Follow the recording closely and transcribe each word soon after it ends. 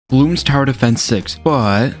Bloons Tower Defense 6,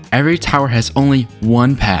 but every tower has only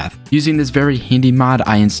one path. Using this very handy mod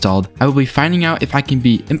I installed, I will be finding out if I can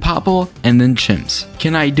beat Impoppable and then Chimps.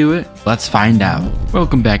 Can I do it? Let's find out.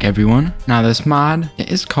 Welcome back everyone. Now this mod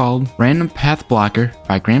is called Random Path Blocker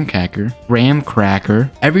by Graham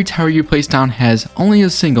Cracker. Every tower you place down has only a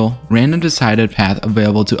single random decided path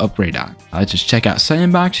available to upgrade on. Let's just check out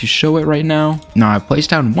Sandbox to show it right now. Now I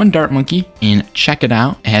placed down one dart monkey and check it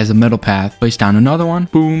out. It has a middle path. Place down another one.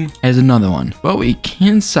 Boom, has another one. But we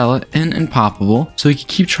can sell it in Impoppable, so we can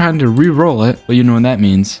keep trying to re-roll it, but you know what that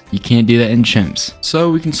means. You can't do that in Chimps.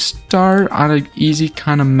 So we can start on an easy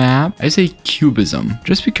kind of map. I say Cubism,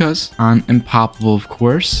 just because on Impoppable, of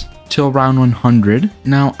course, till round 100.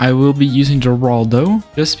 Now I will be using Geraldo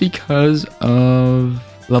just because of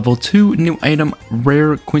level 2 new item,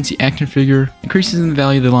 rare Quincy action figure, increases in the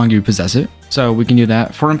value the longer you possess it. So we can do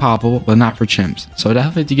that for Impoppable, but not for Chimps. So I'd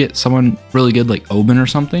definitely have to get someone really good like Oben or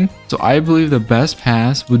something. So I believe the best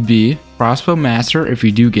pass would be Crossbow Master if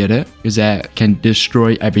you do get it, because that can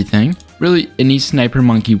destroy everything. Really, any Sniper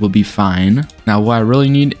Monkey will be fine. Now what I really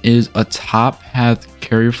need is a top path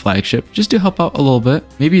carrier flagship just to help out a little bit.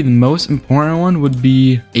 Maybe the most important one would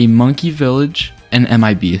be a Monkey Village and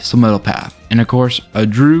MIB, so middle path. And of course, a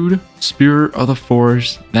Druid, Spirit of the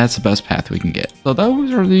Forest, that's the best path we can get. So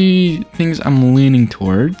those are the things I'm leaning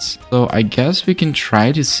towards. So I guess we can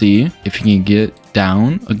try to see if we can get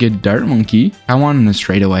down a good dart monkey. I want him to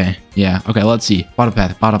straight away. Yeah, okay, let's see. Bottom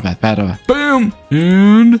path, boom,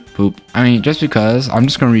 and poop. I mean, just because, I'm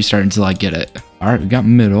just gonna restart until I get it. All right, we got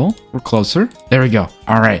middle. We're closer. There we go.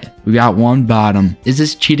 All right, we got one bottom. Is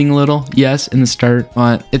this cheating a little? Yes, in the start,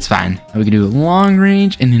 but it's fine. We can do long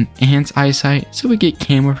range and enhance eyesight, so we get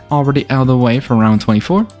camera already out of the way for round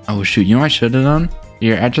 24. Oh shoot, you know what I should have done?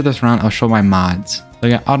 Here, after this round, I'll show my mods. So I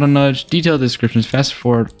got auto nudge, detailed descriptions, fast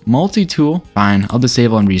forward, multi-tool. Fine, I'll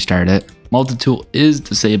disable and restart it. Multi-tool is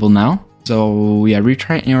disabled now. So yeah,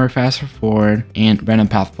 retry anywhere, faster forward, and random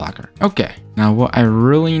path blocker. Okay, now what I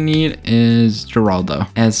really need is Geraldo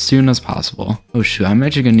as soon as possible. Oh shoot, I'm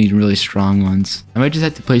actually gonna need really strong ones. I might just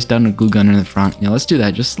have to place down a glue gun in the front. Yeah, let's do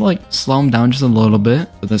that. Just like slow him down just a little bit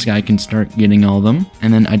so this guy can start getting all of them.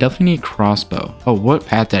 And then I definitely need crossbow. Oh, what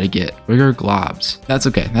path did I get? Rigor globs. That's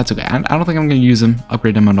okay. That's okay. I don't think I'm gonna use him,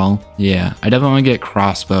 upgrade him at all. Yeah, I definitely want to get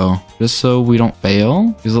crossbow just so we don't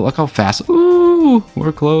fail. Because look how fast. Ooh,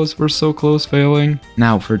 we're close. We're so close failing.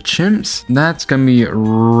 Now for Chimps, that's gonna be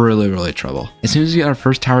really trouble. As soon as we get our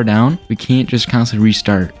first tower down, we can't just constantly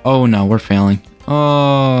restart. Oh no, we're failing.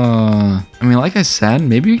 I mean, like I said,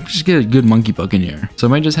 maybe we can just get a good monkey book in here. So I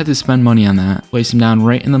might just have to spend money on that. Place him down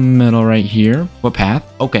right in the middle right here. What path?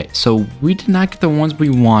 Okay, so we did not get the ones we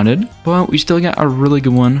wanted, but we still got a really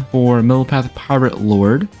good one for middle path Pirate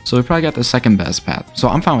Lord. So we probably got the second best path. So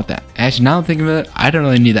I'm fine with that. Actually, now I'm thinking of it, I don't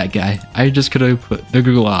really need that guy. I just could have put the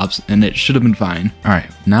Google Ops and it should have been fine. All right,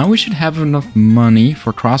 now we should have enough money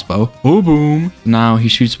for crossbow. Oh, boom. Now he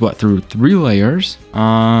shoots what, through 3 layers?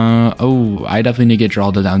 Oh, I definitely need to get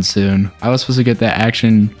Geraldo down soon. I was supposed to get that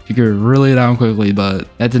action figure really down quickly, but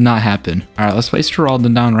that did not happen. All right, let's place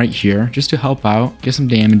Geraldo down right here just to help out, get some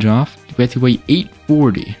damage off. We have to wait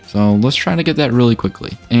 840. So let's try to get that really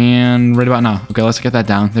quickly. And right about now. Okay, let's get that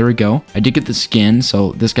down. There we go. I did get the skin,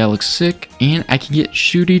 so this guy looks sick. And I can get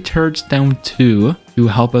shooty turds down too to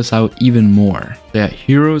help us out even more. Yeah,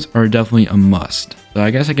 heroes are definitely a must. So I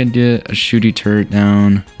guess I can get a shooty turret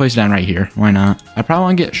down. Place it down right here. Why not? I probably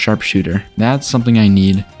want to get sharpshooter. That's something I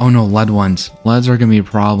need. Oh no, lead ones. Leads are gonna be a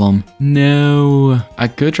problem. No. I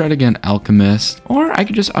could try to get an alchemist, or I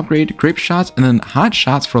could just upgrade grape shots and then hot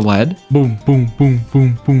shots for lead. Boom, boom, boom,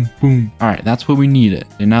 boom, boom, boom. All right, that's what we needed.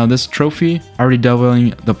 And now this trophy, already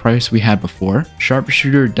doubling the price we had before.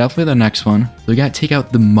 Sharpshooter, definitely the next one. So we gotta take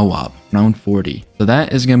out the Moab, round 40. So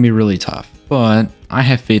that is gonna be really tough, but I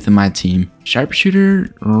have faith in my team.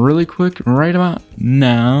 Sharpshooter really quick right about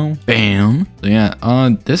now. Bam. So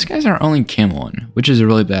yeah, this guy's our only camo one, which is a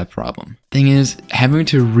really bad problem. Thing is, having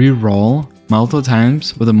to re-roll multiple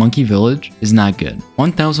times with a monkey village is not good.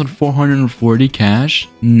 1,440 cash?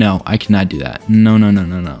 No, I cannot do that.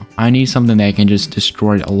 No. I need something that I can just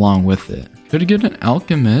destroy along with it. Could I get an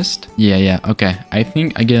alchemist? Yeah, okay. I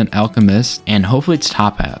think I get an alchemist and hopefully it's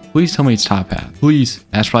top path. Please tell me it's top path. Please.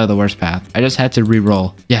 That's probably the worst path. I just had to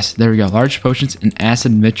re-roll. Yes, there we go. Large potions and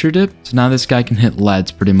acid mixture dip. So now this guy can hit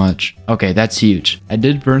leads pretty much. Okay, that's huge. I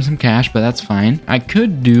did burn some cash, but that's fine. I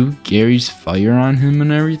could do Gary's fire on him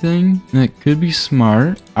and everything. That could be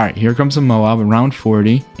smart. All right, here comes a Moab around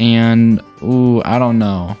 40. And, ooh, I don't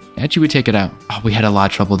know. Actually, we take it out. Oh, we had a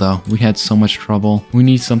lot of trouble, though. We had so much trouble. We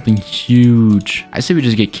need something huge. I say we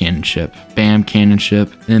just get cannon ship. Bam, cannon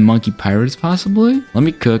ship. And then monkey pirates, possibly? Let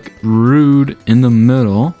me cook Rude in the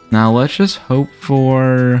middle. Now, let's just hope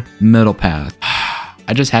for middle path.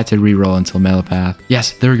 I just had to re-roll until middle path.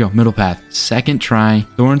 Yes, there we go, middle path. Second try,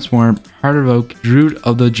 Thorn Swarm, Heart of Oak, Druid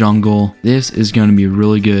of the Jungle. This is going to be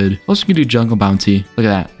really good. Also, we can do Jungle Bounty. Look at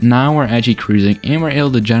that. Now we're actually cruising and we're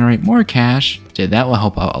able to generate more cash. So that will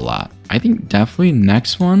help out a lot. I think definitely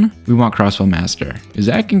next one, we want Crossbow Master, because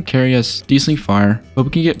that can carry us decently far. But we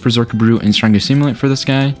can get Berserker Brew and Strongest Simulant for this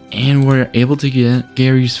guy. And we're able to get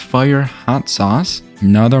Gary's Fire Hot Sauce.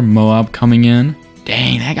 Another Moab coming in.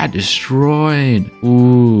 Dang, that got destroyed.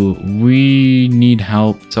 Ooh, we need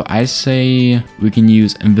help. So I say we can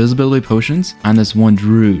use invisibility potions on this one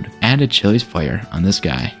Druid. Add a Chili's Fire on this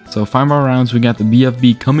guy. So 5 more rounds. We got the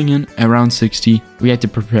BFB coming in at round 60. We have to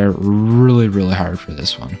prepare really, really hard for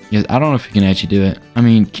this one. Because I don't know if we can actually do it. I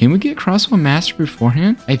mean, can we get Crossbow Master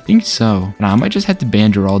beforehand? I think so. But I might just have to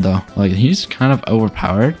ban Geraldo. Like, he's kind of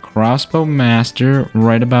overpowered. Crossbow Master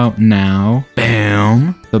right about now.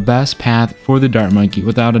 Bam. The best path for the Dart Monkey,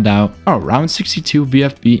 without a doubt. Oh, round 62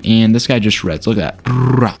 BFB, and this guy just shreds. Look at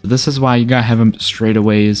that. This is why you gotta have him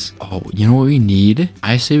straightaways. Oh, you know what we need?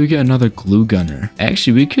 I say we get another Glue Gunner.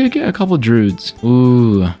 Actually, we could get a couple Druids.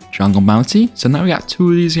 Ooh, Jungle Bounty. So now we got 2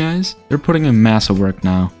 of these guys. They're putting in massive work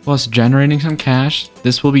now. Plus generating some cash.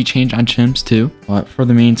 This will be changed on Chimps too. But for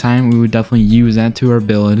the meantime, we would definitely use that to our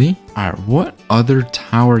ability. Alright, what other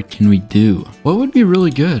tower can we do? What would be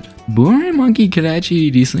really good? Boomerang Monkey could actually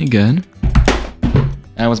be decently good.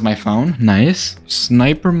 That was my phone. Nice.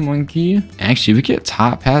 Sniper Monkey. Actually, we get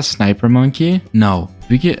top pass Sniper Monkey. No,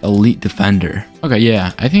 we get Elite Defender. Okay,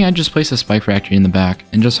 yeah. I think I just place a Spike Factory in the back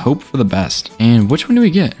and just hope for the best. And which one do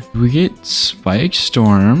we get? We get Spike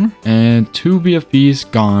Storm and 2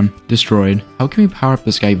 BFBs gone, destroyed. How can we power up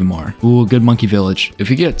this guy even more? Ooh, good Monkey Village. If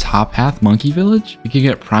we get Top Path Monkey Village, we can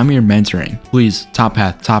get Premier Mentoring. Please, Top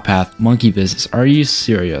Path, Monkey Business. Are you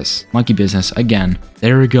serious? Monkey Business, again.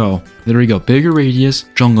 There we go. There we go. Bigger radius,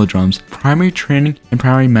 jungle drums, primary training, and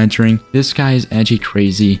primary mentoring. This guy is actually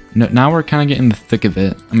crazy. Now we're kind of getting the thick of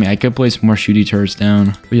it. I mean, I could place more shooty turrets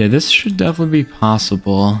down. But yeah, this should definitely be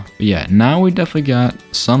possible. But yeah, now we definitely got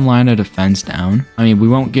some line of defense down. I mean, we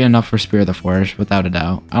won't get enough for Spear of the Forest, without a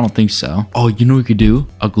doubt. I don't think so. Oh, you know what we could do?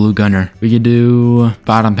 A Glue Gunner. We could do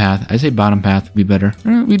Bottom Path. I say Bottom Path would be better.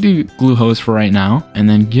 We do Glue Hose for right now. And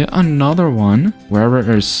then get another one wherever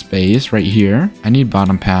there's space right here. I need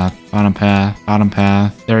Bottom Path. Bottom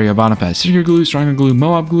path. There we go, bottom path. Secret glue, stronger glue,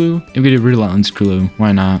 Moab glue, and we did Relentless glue.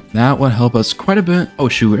 Why not? That would help us quite a bit. Oh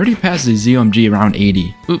shoot, we already passed the ZOMG around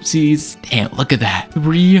 80. Oopsies. Damn, look at that.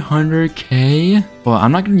 300k? Well,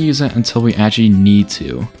 I'm not going to use it until we actually need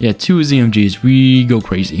to. Yeah, 2 ZMGs. We go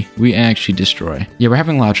crazy. We actually destroy. Yeah, we're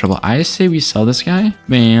having a lot of trouble. I say we sell this guy.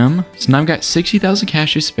 Bam. So now I've got 60,000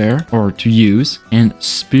 cash to spare or to use. And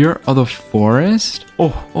Spear of the Forest.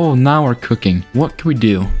 Oh, now we're cooking. What can we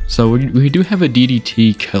do? So we do have a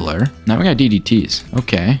DDT killer. Now we got DDTs.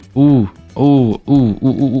 Okay. Ooh,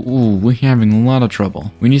 we're having a lot of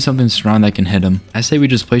trouble. We need something strong that can hit him. I say we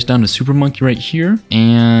just place down a Super Monkey right here,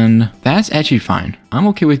 and that's actually fine. I'm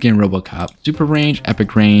okay with getting Robocop. Super range,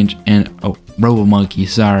 epic range, and Robo Monkey,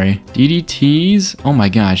 sorry. DDTs, oh my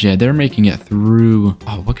gosh, yeah, they're making it through.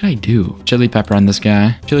 Oh, what can I do? Chili pepper on this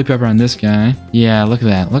guy. Chili pepper on this guy. Yeah, look at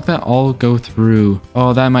that. Look at that all go through.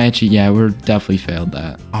 Oh, that might actually, yeah, we're definitely failed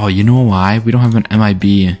that. Oh, you know why? We don't have an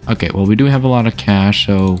MIB. Okay, well, we do have a lot of cash,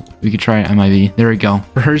 so we could try MIB. There we go.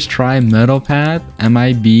 First try Metal Path,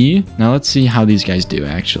 MIB. Now let's see how these guys do,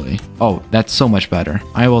 actually. Oh, that's so much better.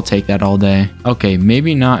 I will take that all day. Okay,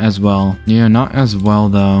 maybe not as well. Yeah, not as well,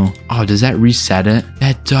 though. Oh, does that reset it?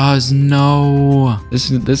 That does. No. This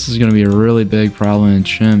is going to be a really big problem in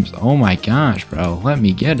Chimps. Oh my gosh, bro. Let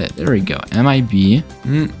me get it. There we go. MIB.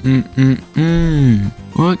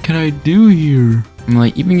 What can I do here? I'm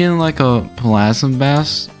like, even getting like a Plasma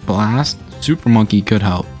Blast Super Monkey could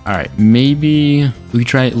help. All right, maybe we could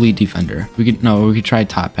try Elite Defender. We could try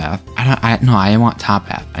Top Path. I want Top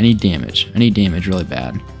Path. I need damage. I need damage really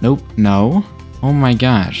bad. Nope, no. Oh my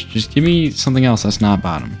gosh, just give me something else that's not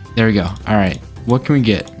bottom. There we go. All right, what can we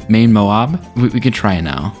get? Main Moab? We could try it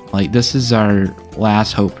now. Like, this is our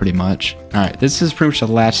last hope pretty much. All right, this is pretty much the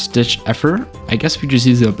last ditch effort. I guess we just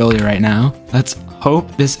use the ability right now. Let's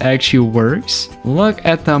hope this actually works. Look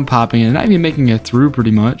at them popping and not even making it through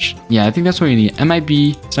pretty much. Yeah, I think that's what we need.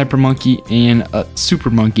 MIB, Sniper Monkey, and a Super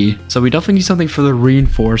Monkey. So we definitely need something for the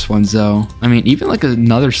reinforced ones though. I mean, even like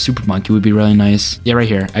another Super Monkey would be really nice. Yeah, right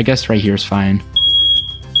here. I guess right here is fine.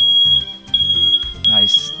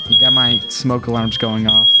 Nice. You got my smoke alarms going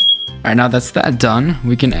off. All right, now that's that done,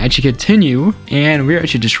 we can actually continue, and we're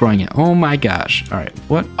actually destroying it. Oh my gosh. All right,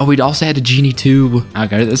 what? Oh, we'd also had a genie tube.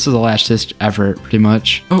 Okay, this is the last ditch effort, pretty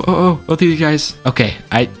much. Both these guys. Okay,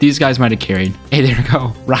 these guys might have carried. Hey, there we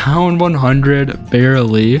go. Round 100,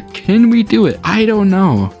 barely. Can we do it? I don't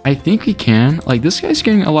know. I think we can. Like, this guy's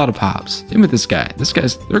getting a lot of pops. Same with this guy.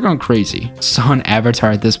 They're going crazy. Sun avatar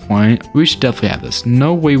at this point. We should definitely have this.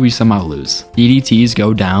 No way we somehow lose. DDTs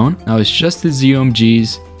go down. Now it's just the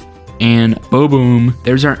ZOMGs. And boom,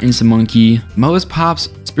 there's our instant monkey. Most pops,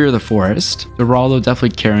 Spirit of the Forest. The Rollo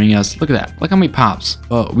definitely carrying us. Look at that. Look how many pops.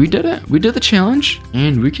 Well, we did it. We did the challenge.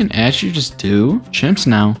 And we can actually just do Chimps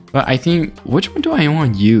now. But I think, which one do I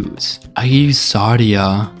want to use? I use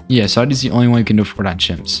Saudia. Yeah, Saudia's the only one who can afford on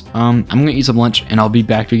Chimps. I'm going to eat some lunch and I'll be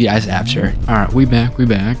back with you guys after. All right, we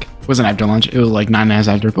back. It wasn't after lunch, it was like 9 minutes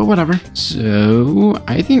after, but whatever. So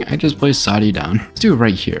I think I just placed Saudi down. Let's do it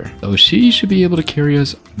right here. So she should be able to carry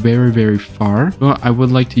us very far. But I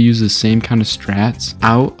would like to use the same kind of strats,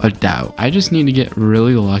 out a doubt. I just need to get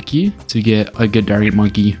really lucky to get a good target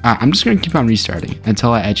monkey. I'm just gonna keep on restarting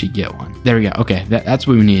until I actually get one. There we go. Okay, that's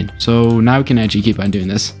what we need. So now we can actually keep on doing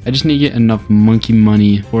this. I just need to get enough monkey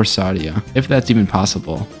money for Saudia, if that's even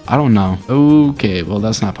possible. I don't know. Okay, well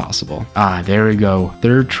that's not possible. There we go.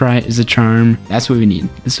 Third try is a charm. That's what we need.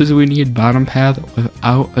 This is what we need. Bottom path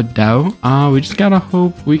without a doubt. We just gotta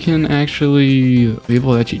hope we can actually be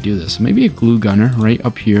able to actually do this. Maybe a glue gunner right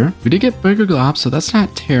up here. We did get bigger globs, so that's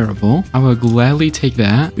not terrible. I would gladly take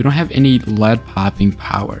that. We don't have any lead popping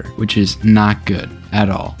power, which is not good at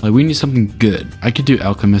all. Like, we need something good. I could do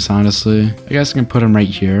alchemist, honestly. I guess I can put him right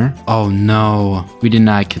here. Oh no, we did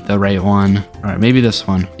not get the right one. All right, maybe this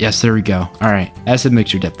one. Yes, there we go. All right, acid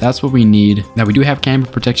mixture dip. That's what we need. Now we do have camera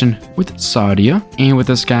protection with Saudia, and with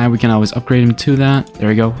this guy we can always upgrade him to that. There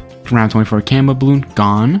we go. Round 24 camo balloon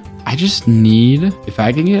gone. I just need, if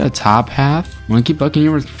I can get a top half monkey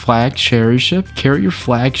buccaneer with flag cherry ship, carry your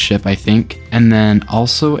flagship, I think, and then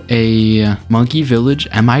also a monkey village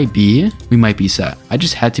MIB, we might be set. I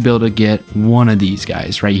just had to be able to get one of these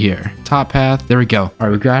guys right here. Top path, there we go. All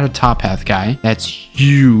right, we got a top path guy. That's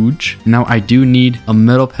huge. Now I do need a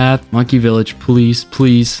middle path monkey village,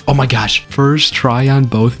 please. Oh my gosh, first try on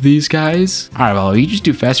both of these guys. All right, well, you just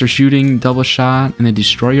do faster shooting, double shot, and then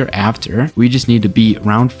destroyer after. We just need to beat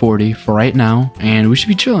round 40 for right now, and we should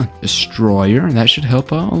be chilling. Destroyer, that should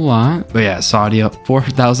help out a lot. But yeah, Saudi up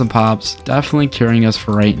 4,000 pops, definitely carrying us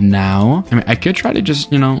for right now. I mean, I could try to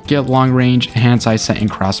just, you know, get long range hand sight set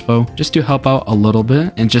and crossbow just to help out a little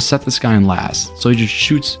bit and just set this guy in last, so he just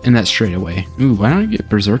shoots in that straight away. Ooh, why don't I get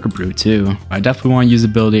Berserker Brew too? I definitely want to use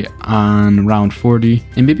ability on round 40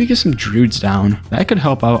 and maybe get some druids down. That could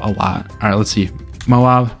help out a lot. All right, let's see.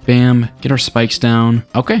 Moab, bam, get our spikes down.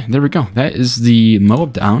 Okay, there we go. That is the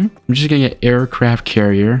Moab down. I'm just gonna get aircraft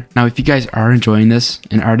carrier. Now, if you guys are enjoying this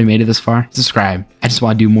and already made it this far, subscribe. I just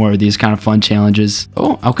want to do more of these kind of fun challenges.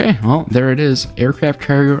 Oh, okay, well, there it is. Aircraft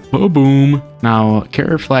carrier, boom. Now,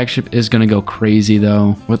 carrier flagship is gonna go crazy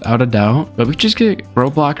though, without a doubt. But we just get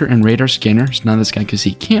road blocker and radar scanner, so now this guy can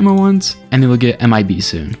see camo ones, and then we'll get MIB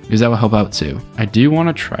soon, because that will help out too. I do want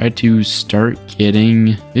to try to start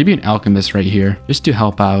getting maybe an alchemist right here, just to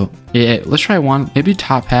help out. Yeah, let's try one. Maybe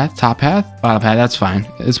top path, bottom path. That's fine.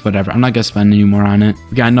 It's whatever. I'm not gonna spend any more on it.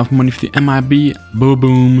 We got enough money for the MIB.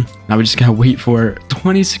 Boom. Now we just gotta wait for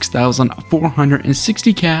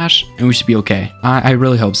 26,460 cash, and we should be okay. I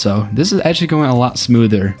really hope so. This is actually going a lot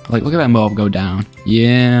smoother. Like, look at that Moab go down.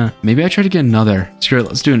 Yeah, maybe I try to get another. Screw it,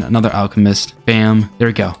 let's do another alchemist. Bam, there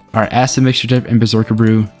we go. All right, acid mixture dip and berserker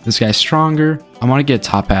brew. This guy's stronger. I want to get a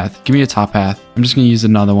top path. Give me a top path. I'm just gonna use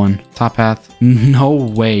another one. Top path. No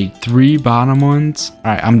way. 3 bottom ones.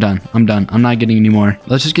 All right, I'm done. I'm not getting any more.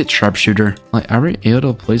 Let's just get sharpshooter. Like, are we able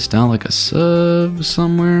to place down like a sub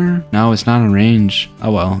somewhere? No, it's not in range.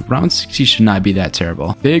 Oh well. Round 60 should not be that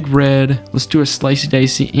terrible. Big red. Let's do a slicey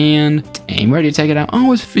dicey, and dang, we're ready to take it out.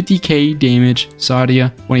 Oh, it's 50k damage.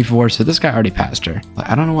 Saudia 24. So this guy already passed her. Like,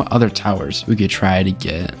 I don't know what other towers we could try to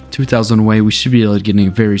get. 2,000 away. We should be able to get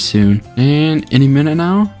it very soon. And any minute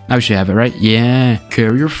now. Now we should have it, right? Yeah.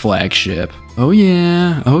 Carrier flagship. Oh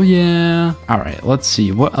yeah, oh yeah. All right, let's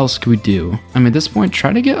see. What else can we do? I mean, at this point,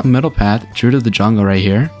 try to get a middle path. Druid of the Jungle right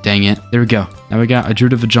here. Dang it. There we go. Now we got a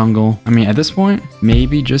Druid of the Jungle. I mean, at this point,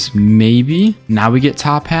 maybe, just maybe. Now we get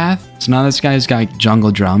top path. So now this guy's got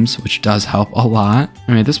jungle drums, which does help a lot.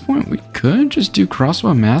 I mean, at this point, we could just do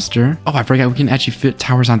crossbow master. Oh, I forgot we can actually fit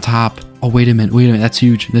towers on top. Oh, wait a minute. That's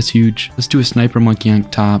huge. That's huge. Let's do a sniper monkey on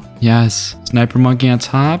top. Yes. Sniper monkey on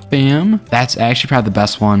top. Bam. That's actually probably the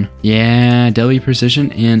best one. Yeah. Deadly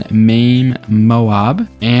precision and maim Moab.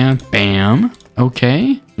 And bam.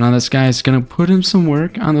 Okay. Now this guy's going to put in some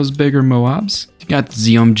work on those bigger Moabs. You got the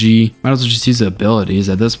ZMG. Might as well just use the abilities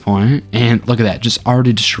at this point. And look at that. Just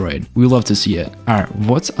already destroyed. We love to see it. All right.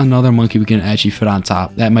 What's another monkey we can actually fit on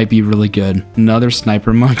top? That might be really good. Another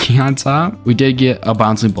sniper monkey on top. We did get a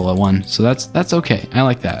bouncing bullet one. So that's okay. I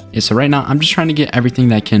like that. Yeah, so right now, I'm just trying to get everything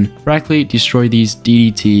that can correctly destroy these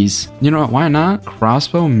DDTs. You know what? Why not?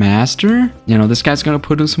 Crossbow master? You know, this guy's going to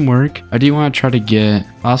put in some work. Or do you want to try to get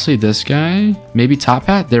possibly this guy? Maybe top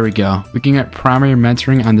hat? There we go. We can get primary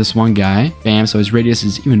mentoring on this one guy. Bam. So his radius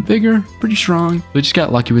is even bigger. Pretty strong. We just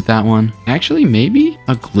got lucky with that one. Actually, maybe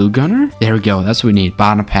a glue gunner? There we go. That's what we need.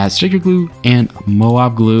 Bottom pad, sticker glue, and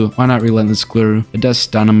Moab glue. Why not relentless glue? It does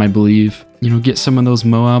stun him, I believe. You know, get some of those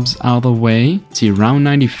Moabs out of the way. Let's see, round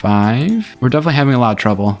 95. We're definitely having a lot of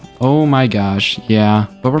trouble. Oh my gosh, yeah.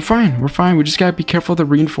 But we're fine, we're fine. We just gotta be careful of the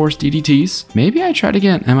reinforced DDTs. Maybe I try to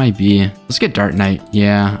get MIB. Let's get Dark Knight.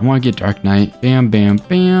 Yeah, I wanna get Dark Knight. Bam, bam,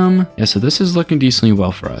 bam. Yeah, so this is looking decently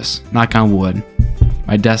well for us. Knock on wood.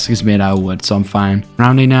 My desk is made out of wood, so I'm fine.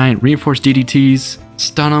 Round 89, reinforced DDTs.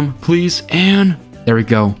 Stun them, please, and... there we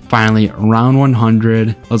go. Finally, round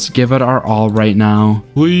 100. Let's give it our all right now.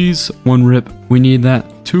 Please, 1 rip. We need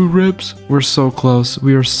that. 2 rips. We're so close.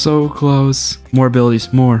 We are so close. More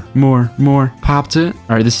abilities. More. Popped it.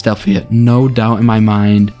 All right, this is definitely it. No doubt in my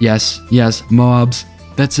mind. Yes, Moabs.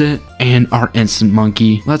 That's it. And our instant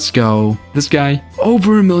monkey. Let's go. This guy,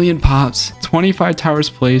 over 1 million pops. 25 towers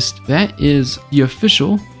placed. That is the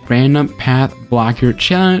official random path blocker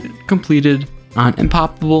challenge completed on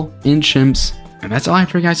Impoppable in Chimps. And that's all I have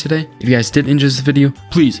for you guys today. If you guys did enjoy this video,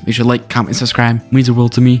 please make sure to like, comment, and subscribe. It means the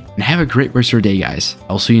world to me. And have a great rest of your day, guys.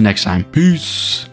 I'll see you next time. Peace.